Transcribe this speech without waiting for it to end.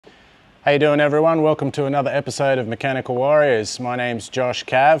How you doing, everyone? Welcome to another episode of Mechanical Warriors. My name's Josh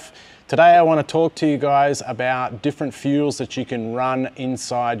Cav. Today I want to talk to you guys about different fuels that you can run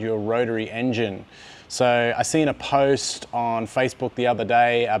inside your rotary engine. So I seen a post on Facebook the other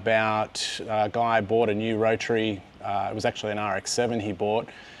day about a guy bought a new Rotary. It was actually an RX-7 he bought,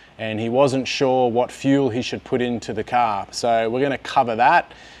 and he wasn't sure what fuel he should put into the car. So we're going to cover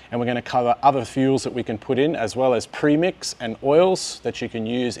that, and we're going to cover other fuels that we can put in, as well as premix and oils that you can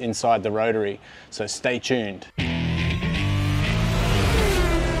use inside the Rotary. So stay tuned.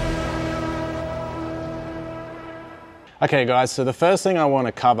 Okay guys, so the first thing I want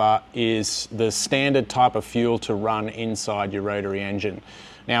to cover is the standard type of fuel to run inside your rotary engine.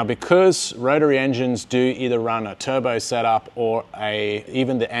 Now, because rotary engines do either run a turbo setup or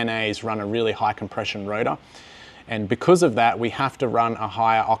even the NAs run a really high compression rotor, and because of that we have to run a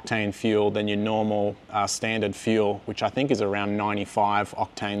higher octane fuel than your normal standard fuel, which I think is around 95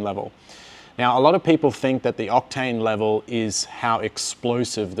 octane level. Now, a lot of people think that the octane level is how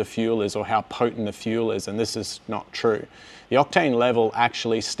explosive the fuel is or how potent the fuel is, and this is not true. The octane level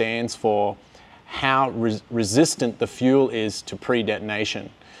actually stands for how resistant the fuel is to pre-detonation.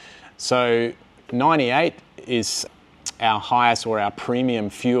 So 98 is our highest or our premium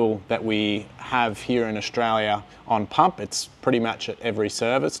fuel that we have here in Australia on pump. It's pretty much at every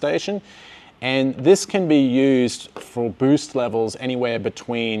service station. And this can be used for boost levels anywhere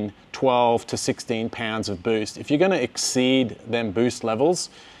between 12 to 16 pounds of boost. If you're going to exceed them boost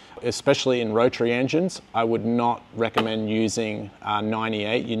levels, especially in rotary engines, I would not recommend using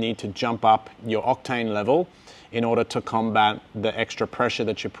 98. You need to jump up your octane level in order to combat the extra pressure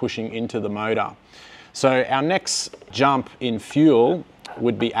that you're pushing into the motor. So our next jump in fuel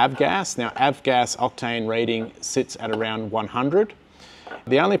would be Avgas. Now, Avgas octane rating sits at around 100.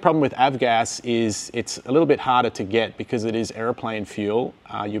 The only problem with Avgas is it's a little bit harder to get because it is aeroplane fuel.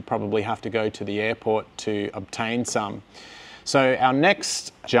 You probably have to go to the airport to obtain some. So our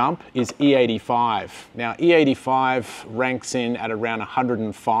next jump is E85. Now, E85 ranks in at around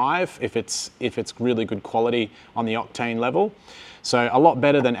 105 if it's really good quality on the octane level. So a lot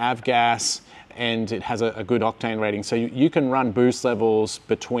better than Avgas, and it has a good octane rating. So you can run boost levels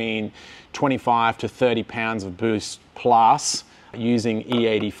between 25 to 30 pounds of boost plus using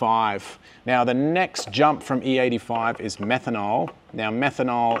E85. Now, the next jump from E85 is methanol. Now,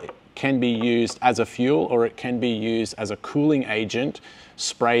 methanol can be used as a fuel, or it can be used as a cooling agent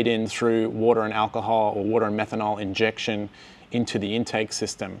sprayed in through water and alcohol or water and methanol injection into the intake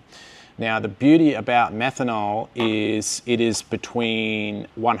system. Now, the beauty about methanol is it is between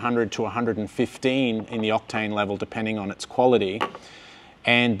 100 to 115 in the octane level, depending on its quality.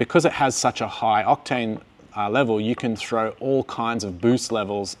 And because it has such a high octane level, you can throw all kinds of boost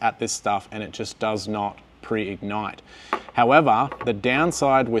levels at this stuff and it just does not pre-ignite. However, the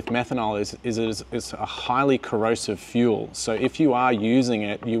downside with methanol is it's a highly corrosive fuel. So if you are using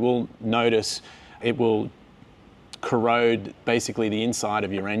it, you will notice it will corrode basically the inside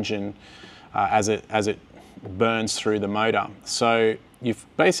of your engine as it burns through the motor. So you've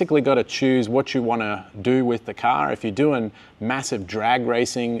basically got to choose what you want to do with the car. If you're doing massive drag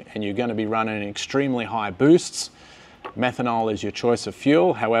racing and you're going to be running extremely high boosts, methanol is your choice of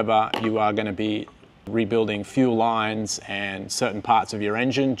fuel. However, you are going to be rebuilding fuel lines and certain parts of your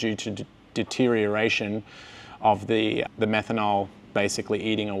engine due to deterioration of the methanol basically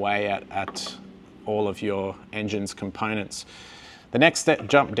eating away at all of your engine's components. The next step,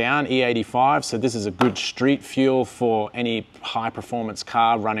 jump down, E85. So this is a good street fuel for any high performance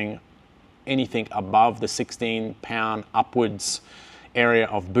car running anything above the 16 pound upwards area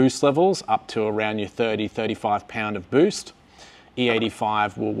of boost levels, up to around your 30, 35 pound of boost.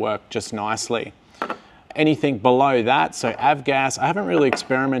 E85 will work just nicely. Anything below that, so Avgas, I haven't really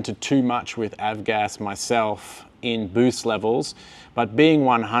experimented too much with Avgas myself in boost levels, but being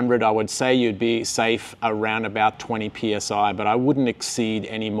 100, I would say you'd be safe around about 20 psi, but I wouldn't exceed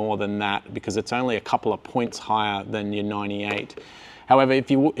any more than that because it's only a couple of points higher than your 98. However, if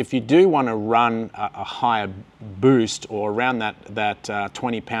you do want to run a higher boost or around that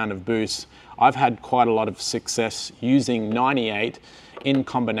 20 pound of boost, I've had quite a lot of success using 98 in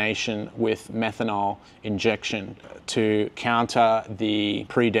combination with methanol injection to counter the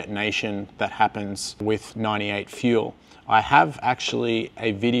pre-detonation that happens with 98 fuel. I have actually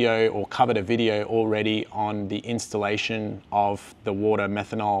covered a video already on the installation of the water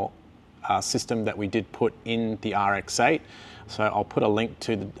methanol system that we did put in the RX-8. So I'll put a link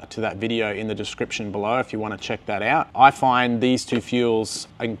to that video in the description below if you want to check that out. I find these two fuels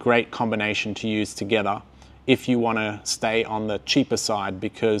a great combination to use together if you want to stay on the cheaper side,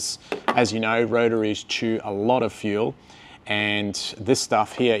 because as you know, rotaries chew a lot of fuel, And this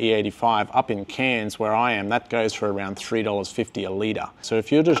stuff here, E85, up in Cairns where I am, that goes for around $3.50 a litre. So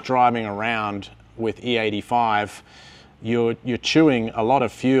if you're just driving around with E85, you're chewing a lot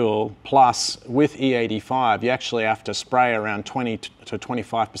of fuel, plus with E85 you actually have to spray around 20 to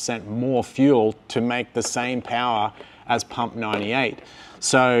 25% more fuel to make the same power as pump 98.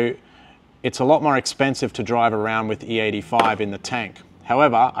 So it's a lot more expensive to drive around with E85 in the tank.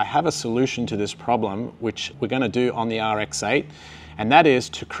 However, I have a solution to this problem, which we're going to do on the RX-8, and that is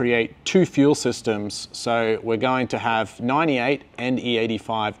to create two fuel systems. So we're going to have 98 and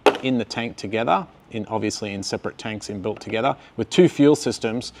E85 in the tank together, obviously in separate tanks built together, with two fuel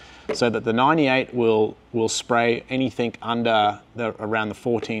systems, so that the 98 will spray anything under around the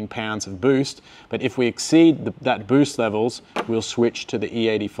 14 pounds of boost. But if we exceed that boost levels, we'll switch to the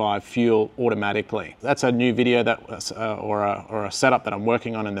E85 fuel automatically. That's a new video or a setup that I'm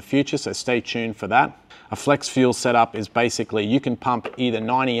working on in the future, so stay tuned for that. A flex fuel setup is basically you can pump either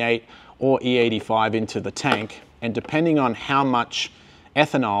 98 or E85 into the tank, and depending on how much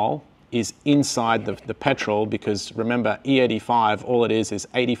ethanol is inside the petrol, because remember E85, all it is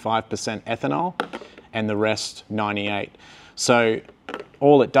 85% ethanol and the rest 98. So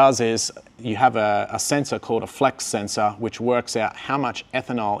all it does is you have a sensor called a flex sensor, which works out how much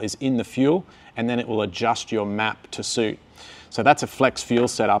ethanol is in the fuel, and then it will adjust your map to suit. So that's a flex fuel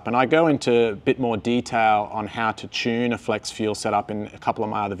setup, and I go into a bit more detail on how to tune a flex fuel setup in a couple of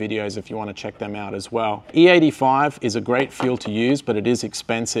my other videos if you want to check them out as well. E85 is a great fuel to use, but it is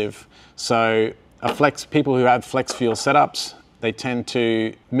expensive. So people who have flex fuel setups, they tend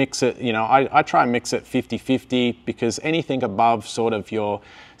to mix it, I try and mix it 50-50, because anything above sort of your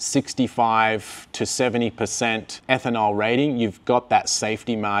 65 to 70% ethanol rating, you've got that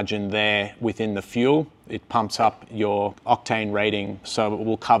safety margin there within the fuel. It pumps up your octane rating, so it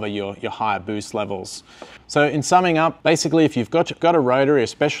will cover your higher boost levels. So in summing up, basically if you've got a rotary,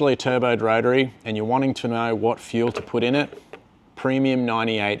 especially a turboed rotary, and you're wanting to know what fuel to put in it, Premium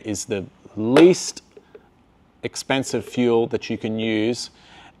 98 is the least expensive fuel that you can use.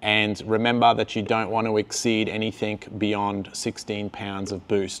 And remember that you don't want to exceed anything beyond 16 pounds of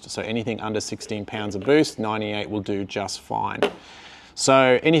boost. So anything under 16 pounds of boost, 98 will do just fine.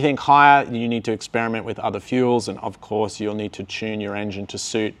 So anything higher, you need to experiment with other fuels, and of course you'll need to tune your engine to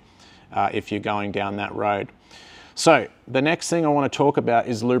suit if you're going down that road. So the next thing I want to talk about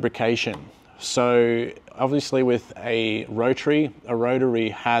is lubrication. So obviously with a rotary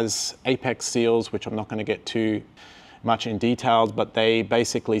has apex seals, which I'm not going to get too much in details, but they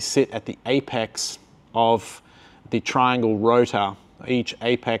basically sit at the apex of the triangle rotor. Each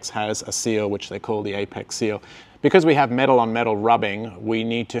apex has a seal, which they call the apex seal. Because we have metal on metal rubbing, we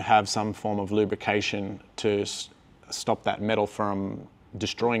need to have some form of lubrication to stop that metal from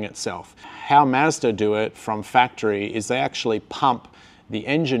destroying itself. How Mazda do it from factory is they actually pump the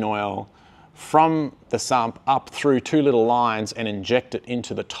engine oil from the sump up through two little lines and inject it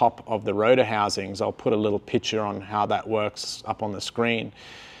into the top of the rotor housings. I'll put a little picture on how that works up on the screen.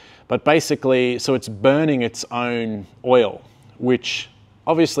 But basically, so it's burning its own oil, which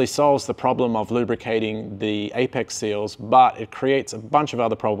obviously solves the problem of lubricating the apex seals, but it creates a bunch of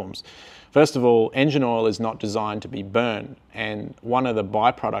other problems. First of all, engine oil is not designed to be burned, and one of the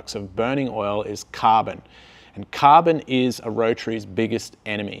byproducts of burning oil is carbon. And carbon is a rotary's biggest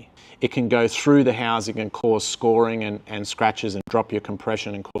enemy. It can go through the housing and cause scoring and scratches and drop your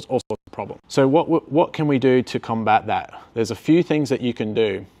compression and cause all sorts of problems. So what can we do to combat that? There's a few things that you can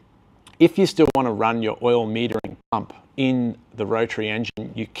do. If you still want to run your oil metering pump in the rotary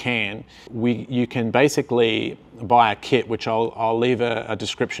engine, you can. You can basically buy a kit, which I'll leave a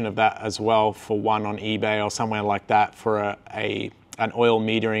description of that as well, for one on eBay or somewhere like that, for an oil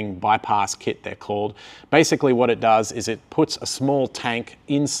metering bypass kit, they're called. Basically what it does is it puts a small tank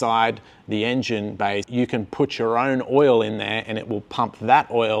inside the engine bay. You can put your own oil in there and it will pump that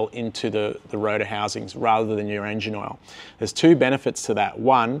oil into the rotor housings rather than your engine oil. There's two benefits to that.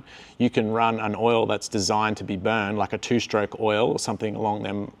 One, you can run an oil that's designed to be burned, like a two-stroke oil or something along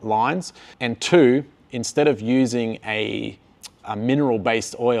them lines. And two, instead of using a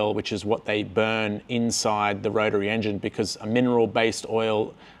mineral-based oil, which is what they burn inside the rotary engine, because a mineral-based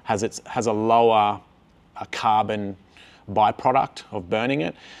oil has a lower carbon byproduct of burning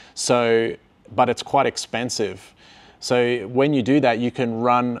it. So, but it's quite expensive. So when you do that, you can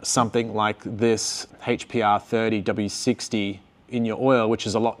run something like this HPR 30 W60 in your oil, which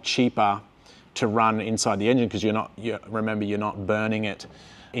is a lot cheaper to run inside the engine, because remember, you're not burning it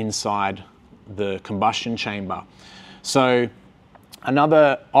inside the combustion chamber. So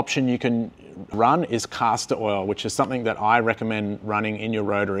another option you can run is castor oil, which is something that I recommend running in your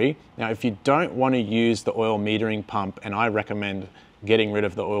rotary. Now, if you don't want to use the oil metering pump, and I recommend getting rid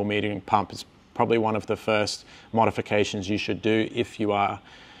of the oil metering pump, it's probably one of the first modifications you should do if you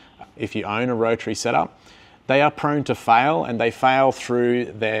own a rotary setup. They are prone to fail, and they fail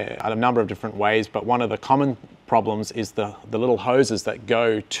through a number of different ways, but one of the common problems is the little hoses that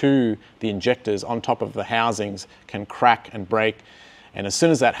go to the injectors on top of the housings can crack and break, and as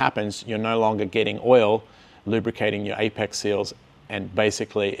soon as that happens, you're no longer getting oil lubricating your apex seals, and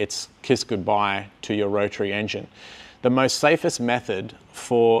basically it's kiss goodbye to your rotary engine. The most safest method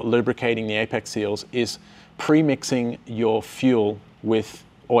for lubricating the apex seals is pre-mixing your fuel with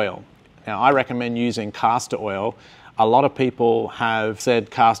oil. Now, I recommend using castor oil. A lot of people have said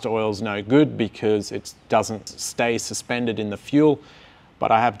castor oil is no good because it doesn't stay suspended in the fuel,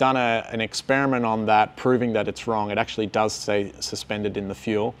 but I have done an experiment on that proving that it's wrong. It actually does stay suspended in the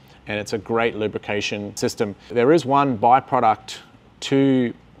fuel, and it's a great lubrication system. There is one byproduct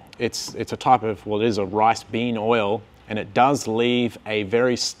to, it's a type of, well, it is a rice bean oil, and it does leave a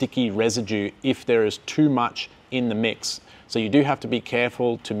very sticky residue if there is too much in the mix. So you do have to be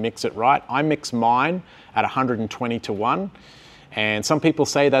careful to mix it right. I mix mine at 120:1, and some people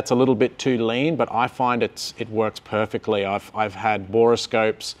say that's a little bit too lean, but I find it works perfectly. I've had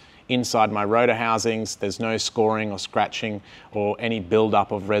boroscopes inside my rotor housings. There's no scoring or scratching or any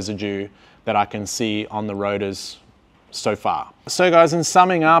buildup of residue that I can see on the rotors so far. So guys, in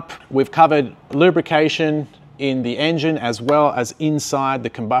summing up, we've covered lubrication in the engine as well as inside the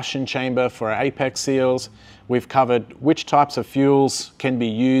combustion chamber for our apex seals. We've covered which types of fuels can be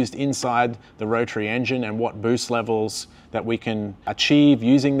used inside the rotary engine and what boost levels that we can achieve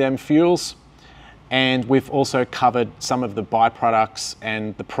using them fuels. And we've also covered some of the byproducts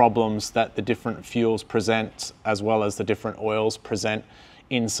and the problems that the different fuels present, as well as the different oils present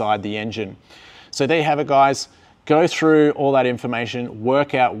inside the engine. So there you have it, guys. Go through all that information,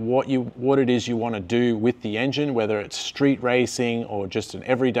 work out what it is you want to do with the engine, whether it's street racing or just an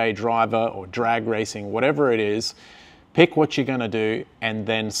everyday driver or drag racing, whatever it is. Pick what you're going to do and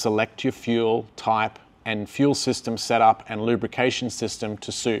then select your fuel type and fuel system setup and lubrication system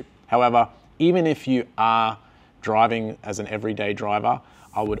to suit. However, even if you are driving as an everyday driver,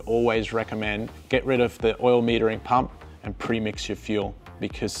 I would always recommend get rid of the oil metering pump and pre-mix your fuel,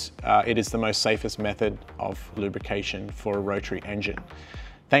 because it is the most safest method of lubrication for a rotary engine.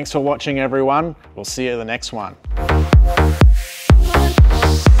 Thanks for watching, everyone. We'll see you in the next one.